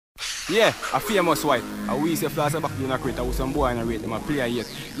Yeah, a famous white. I we say flash back in a crate with some boy in a rate them a play yet.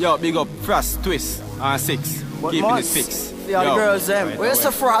 Yo, big up Frost, Twist, and 6. But Keeping it fixed. Yeah, the girls them. Right, Where's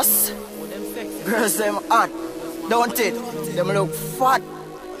the Frost? Girls them hot. Don't it? Them look fat.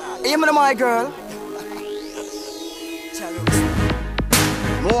 You know my girl.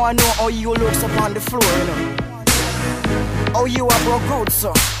 More I know how you looks up on the floor, you know. How you are broke out,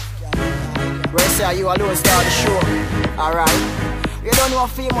 so. Where say you alone start the show. Alright. You don't know a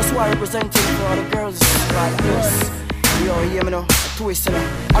famous who are representing for the girls like this. Yo, hear me now, a twist, you know.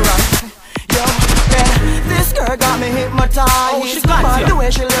 Alright. Yo, man, this girl got me hypnotized. Oh, she got by you. the way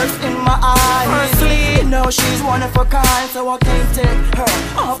she looks in my eyes. Firstly, you know she's one of a kind, so I can't take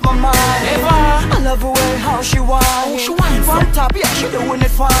her off my mind. Never. I love the way how she whines. Oh, she whines from top, yeah, she doing it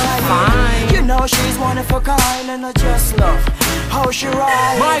fine. Fine. You know she's one of a kind, and I just love how she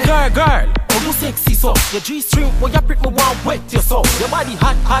rides. My girl, oh you sexy so. Your G-string, where you prick me want wet your so. Your body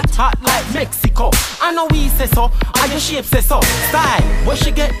hot like Mexico. I know we say so, and your shape say so. Style, where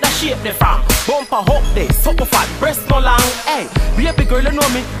she get that shape there from? Bumper hook day, super fat, breast no long. Hey, baby girl you know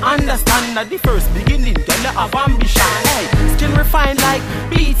me, understand that the first beginning, girl you have ambition. Hey, skin refined like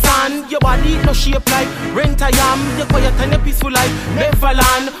beats on. Your body no shape like rent I am. You're quiet and you're peaceful like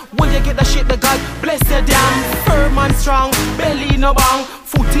Neverland. Where you get that shape, the God bless you damn. Firm and strong, belly no bang.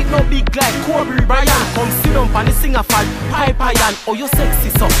 Foot it no big like Kobe Bryant. Come sit down and sing a fat pipe iron. Oh you sexy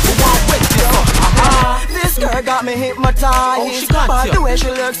so, you want wet this so. This girl got me hypnotized. Oh, she got by you. the way she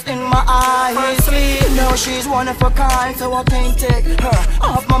looks in my eyes. Firstly, you know she's one of a kind, so I can't take her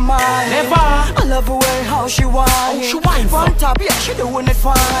off my mind. Never. I love the way how she whines. Oh, she whines from so. top, yeah, she doing it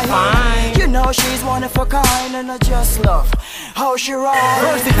fine. Fine. You know she's one of a kind, and I just love how she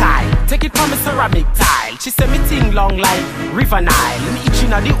rides. Versatile, take it from a ceramic tile. She say me ting long like River Nile. Me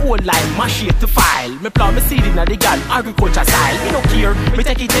itching at the old line, mash it to file. Me plow me seed in the gal agriculture style. Me no care, me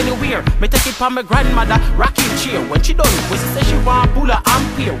take it anywhere. Me take it from my grandmother rocking chair. When she done, when she say she want pull a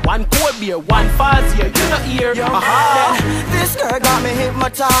ampere. One cold beer, one fast year, you know here. This girl got me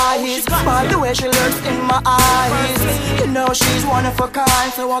hypnotized by the way she looks in my eyes. You know she's one of a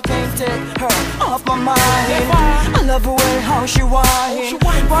kind, so I can't take her off my mind. I love the way how she whines.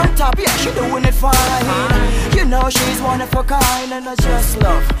 From top, yeah, she doing it fine. You know she's one of a kind, and I just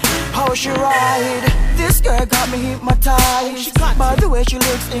love how she ride. This girl got me hypnotized by the way she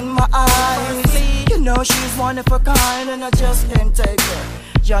looks in my eyes. You know she's one of a kind, and I just can't take her.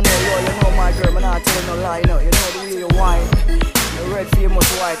 You know my girl, man, I tell you no lie, you know the way you whine. The red famous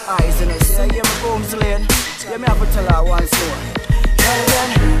white eyes, you know. See, I hear me combs lane. Yeah, me have to tell her once more. And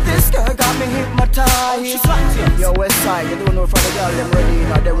then this girl got me hypnotized. Yo, West Side, you don't know if the girl them ready, you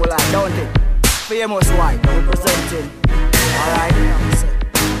know them will like, don't it? Famous white, representing. Alright.